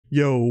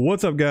Yo,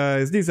 what's up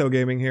guys?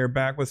 d-cellgaming here,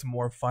 back with some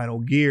more Final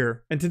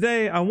Gear. And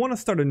today I want to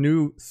start a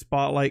new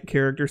Spotlight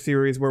character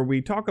series where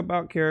we talk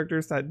about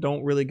characters that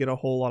don't really get a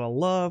whole lot of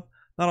love,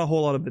 not a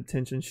whole lot of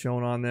attention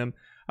shown on them.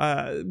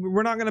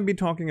 We're not going to be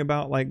talking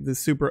about like the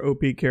super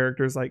OP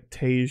characters like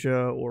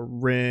Tasia or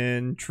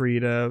Ren,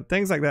 Trita,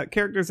 things like that,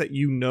 characters that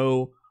you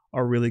know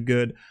are really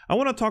good. I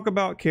want to talk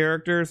about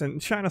characters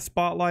and shine a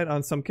spotlight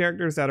on some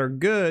characters that are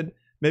good,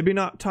 maybe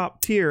not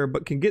top tier,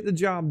 but can get the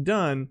job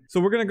done. So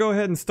we're going to go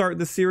ahead and start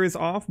this series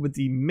off with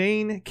the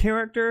main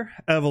character,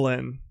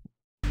 Evelynn.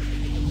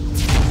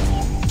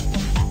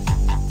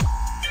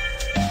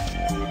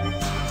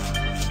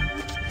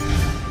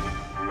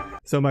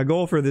 So my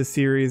goal for this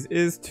series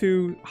is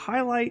to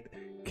highlight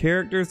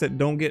characters that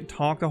don't get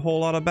talked a whole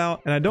lot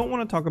about, and I don't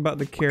want to talk about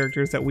the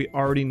characters that we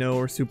already know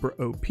are super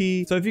OP.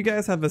 So if you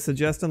guys have a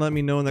suggestion, let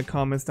me know in the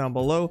comments down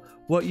below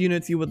what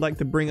units you would like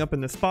to bring up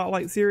in the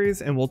Spotlight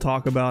series, and we'll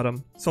talk about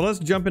them. So let's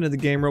jump into the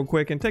game real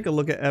quick and take a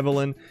look at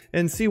Evelynn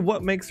and see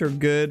what makes her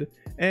good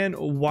and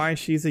why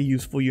she's a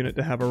useful unit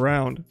to have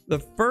around. The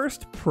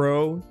first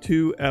pro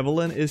to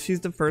Evelynn is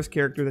she's the first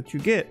character that you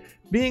get.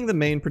 Being the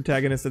main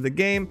protagonist of the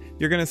game,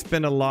 you're going to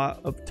spend a lot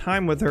of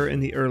time with her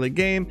in the early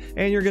game,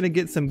 and you're going to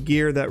get some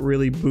gear that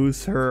really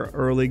boosts her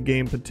early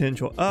game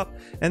potential up,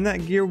 and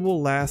that gear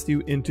will last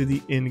you into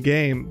the end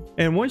game.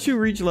 And once you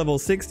reach level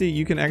 60,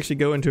 you can actually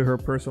go into her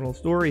personal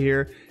story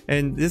here,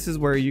 and this is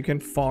where you can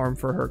farm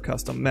for her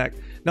custom mech.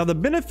 Now the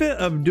benefit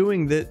of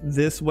doing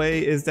this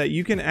way is that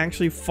you can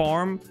actually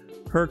farm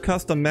her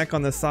custom mech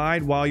on the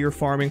side while you're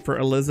farming for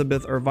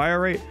Elizabeth or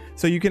Viorate,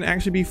 so you can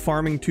actually be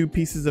farming two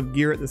pieces of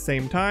gear at the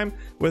same time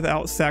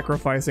without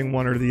sacrificing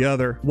one or the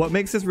other. What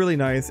makes this really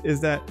nice is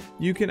that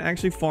you can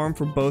actually farm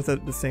for both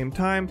at the same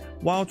time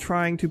while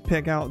trying to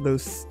pick out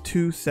those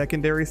two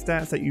secondary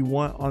stats that you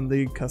want on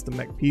the custom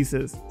mech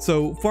pieces.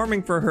 So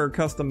farming for her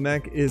custom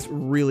mech is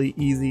really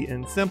easy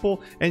and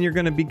simple, and you're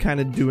going to be kind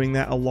of doing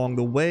that along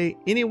the way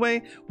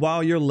anyway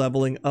while you're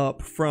leveling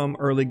up from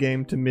early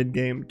game to mid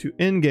game to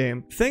end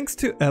game. Thanks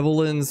to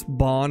Evelynn's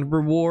bond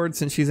reward,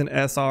 since she's an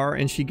SR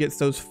and she gets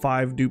those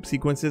 5 dupe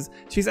sequences,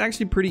 she's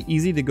actually pretty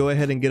easy to go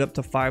ahead and get up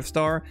to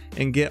 5-star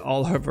and get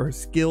all of her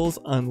skills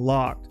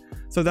unlocked.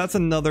 So that's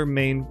another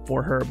main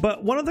for her.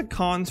 But one of the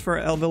cons for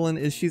Evelynn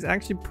is she's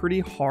actually pretty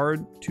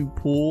hard to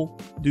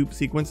pull dupe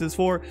sequences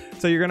for.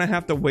 So you're gonna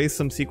have to waste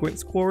some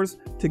sequence cores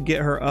to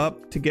get her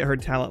up, to get her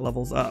talent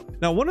levels up.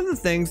 Now, one of the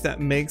things that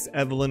makes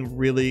Evelynn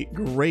really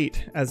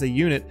great as a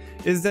unit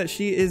is that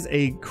she is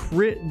a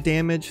crit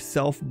damage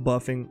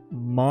self-buffing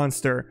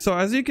monster. So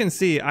as you can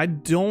see, I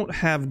don't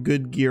have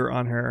good gear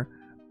on her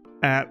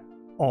at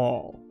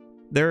all.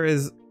 There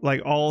is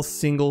like all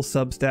single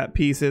substat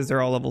pieces.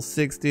 They're all level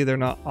 60. They're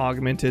not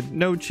augmented,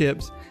 no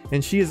chips,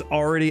 and she is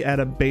already at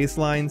a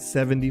baseline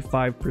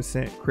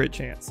 75% crit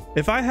chance.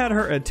 If I had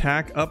her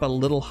attack up a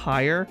little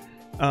higher,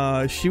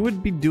 she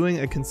would be doing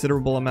a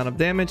considerable amount of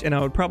damage, and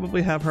I would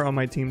probably have her on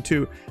my team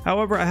too.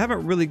 However, I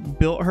haven't really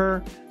built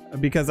her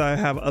because I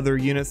have other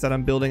units that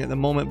I'm building at the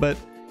moment, but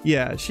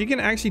yeah, she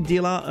can actually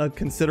deal out a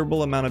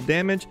considerable amount of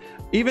damage,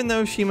 even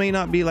though she may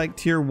not be like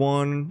tier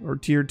 1 or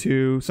tier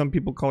 2. Some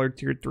people call her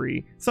tier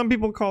 3. Some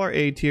people call her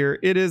A tier.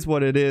 It is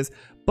what it is.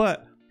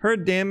 But her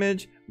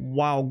damage,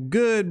 while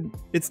good,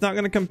 it's not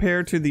going to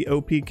compare to the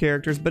OP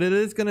characters, but it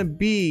is going to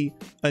be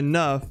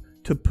enough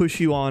to push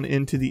you on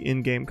into the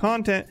in-game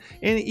content,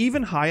 and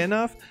even high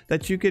enough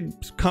that you could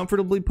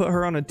comfortably put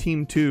her on a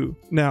team 2.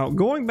 Now,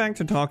 going back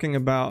to talking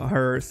about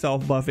her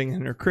self-buffing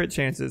and her crit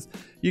chances,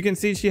 you can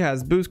see she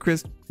has boost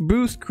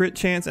crit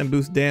chance and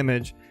boost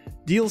damage,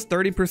 deals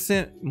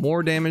 30%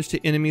 more damage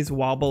to enemies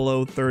while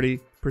below 30%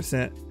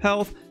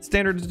 health.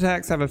 Standard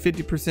attacks have a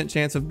 50%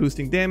 chance of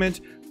boosting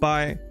damage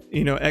by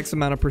X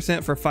amount of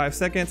percent for 5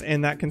 seconds,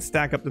 and that can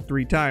stack up to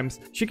 3 times.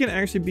 She can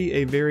actually be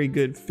a very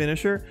good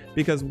finisher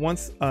because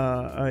once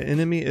an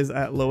enemy is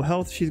at low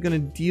health, she's going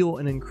to deal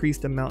an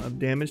increased amount of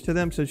damage to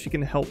them, so she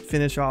can help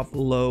finish off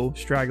low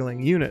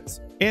straggling units.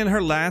 And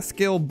her last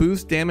skill,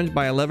 boost damage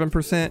by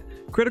 11%.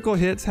 Critical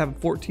hits have a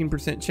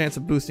 14% chance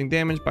of boosting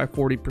damage by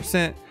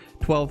 40%,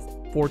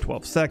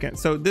 12 seconds.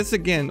 So this,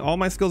 again, all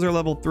my skills are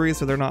level 3,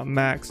 so they're not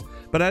max,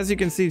 but as you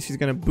can see, she's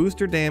going to boost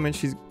her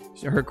damage.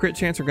 Her crit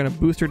chance are going to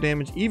boost her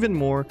damage even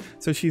more,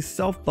 so she's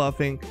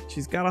self-buffing.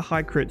 She's got a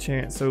high crit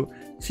chance, so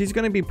she's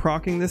going to be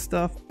proccing this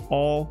stuff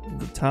all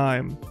the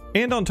time.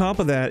 And on top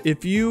of that,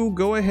 if you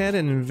go ahead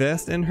and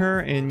invest in her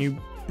and you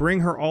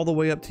bring her all the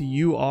way up to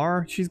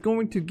UR, she's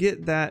going to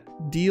get that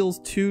deals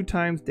 2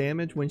 times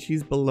damage when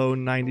she's below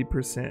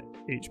 90%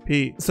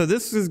 HP. So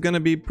this is going to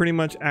be pretty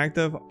much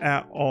active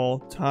at all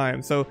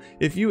times. So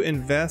if you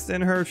invest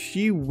in her,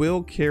 she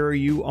will carry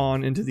you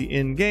on into the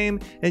end game,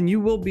 and you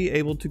will be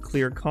able to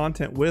clear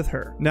content with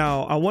her.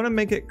 Now, I want to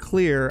make it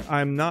clear,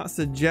 I'm not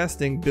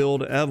suggesting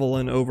build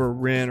Evelynn over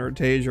Ren or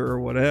Tasia or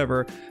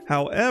whatever.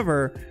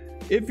 However,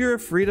 if you're a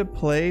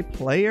free-to-play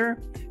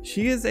player,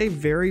 she is a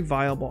very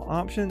viable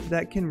option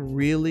that can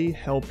really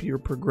help your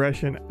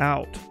progression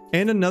out.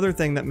 And another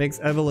thing that makes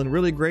Evelynn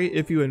really great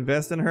if you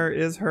invest in her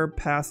is her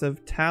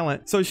passive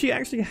talent. So she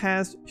actually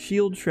has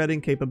shield shredding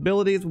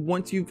capabilities.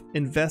 Once you've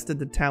invested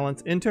the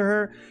talents into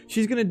her,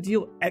 she's going to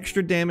deal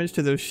extra damage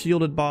to those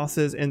shielded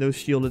bosses and those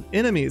shielded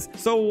enemies.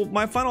 So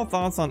my final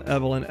thoughts on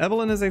Evelynn.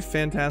 Evelynn is a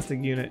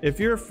fantastic unit. If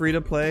you're free to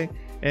play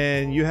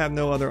and you have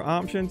no other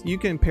options, you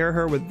can pair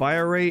her with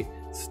Viorate,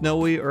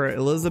 Snowy, or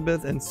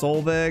Elizabeth and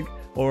Solveig,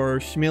 or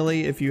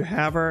Schmilly if you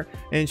have her,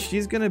 and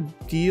she's gonna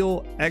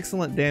deal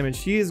excellent damage.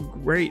 She is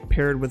great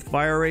paired with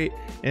Viorate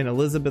and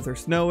Elizabeth or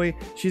Snowy.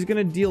 She's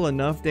gonna deal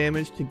enough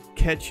damage to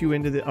catch you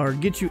into the, or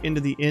get you into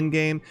the end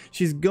game.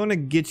 She's gonna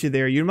get you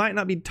there. You might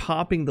not be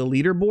topping the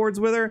leaderboards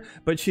with her,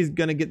 but she's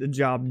gonna get the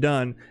job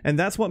done. And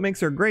that's what makes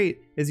her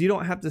great, is you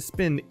don't have to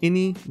spend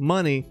any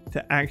money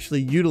to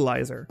actually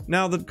utilize her.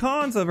 Now the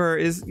cons of her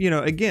is, you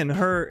know, again,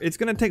 it's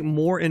gonna take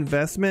more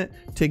investment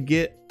to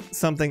get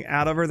something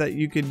out of her that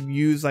you could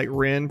use, like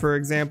Ren, for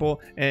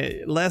example.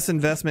 Less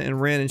investment in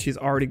Ren and she's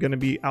already going to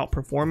be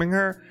outperforming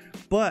her,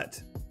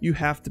 but you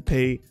have to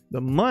pay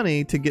the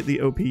money to get the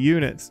OP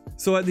units.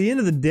 So at the end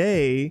of the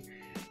day,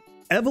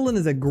 Evelynn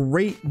is a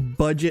great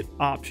budget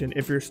option.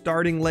 If you're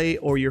starting late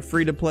or you're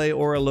free to play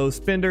or a low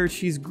spender,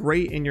 she's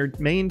great in your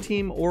main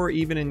team or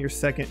even in your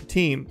second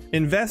team.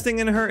 Investing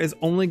in her is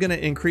only going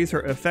to increase her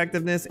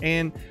effectiveness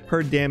and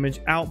her damage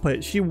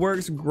output. She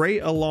works great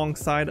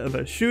alongside of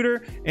a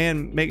shooter,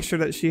 and make sure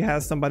that she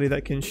has somebody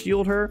that can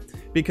shield her,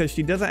 because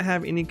she doesn't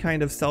have any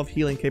kind of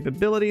self-healing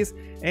capabilities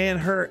and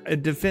her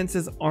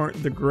defenses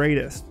aren't the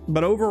greatest.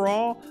 But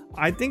overall,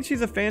 I think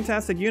she's a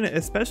fantastic unit,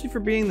 especially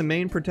for being the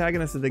main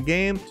protagonist of the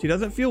game. She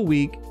doesn't feel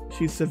weak,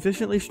 she's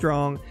sufficiently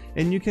strong,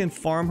 and you can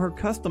farm her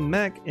custom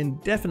mech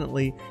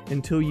indefinitely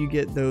until you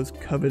get those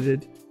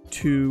coveted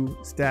 2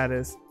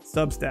 status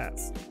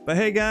substats. But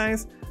hey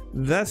guys,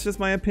 that's just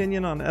my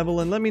opinion on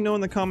Evelynn. Let me know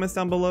in the comments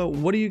down below,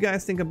 what do you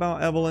guys think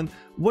about Evelynn?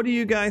 What do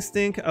you guys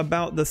think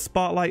about the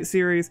Spotlight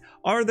series?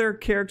 Are there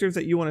characters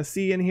that you want to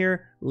see in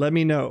here? Let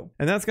me know.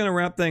 And that's going to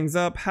wrap things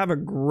up. Have a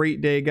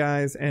great day,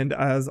 guys, and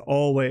as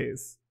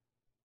always,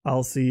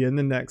 I'll see you in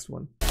the next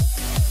one.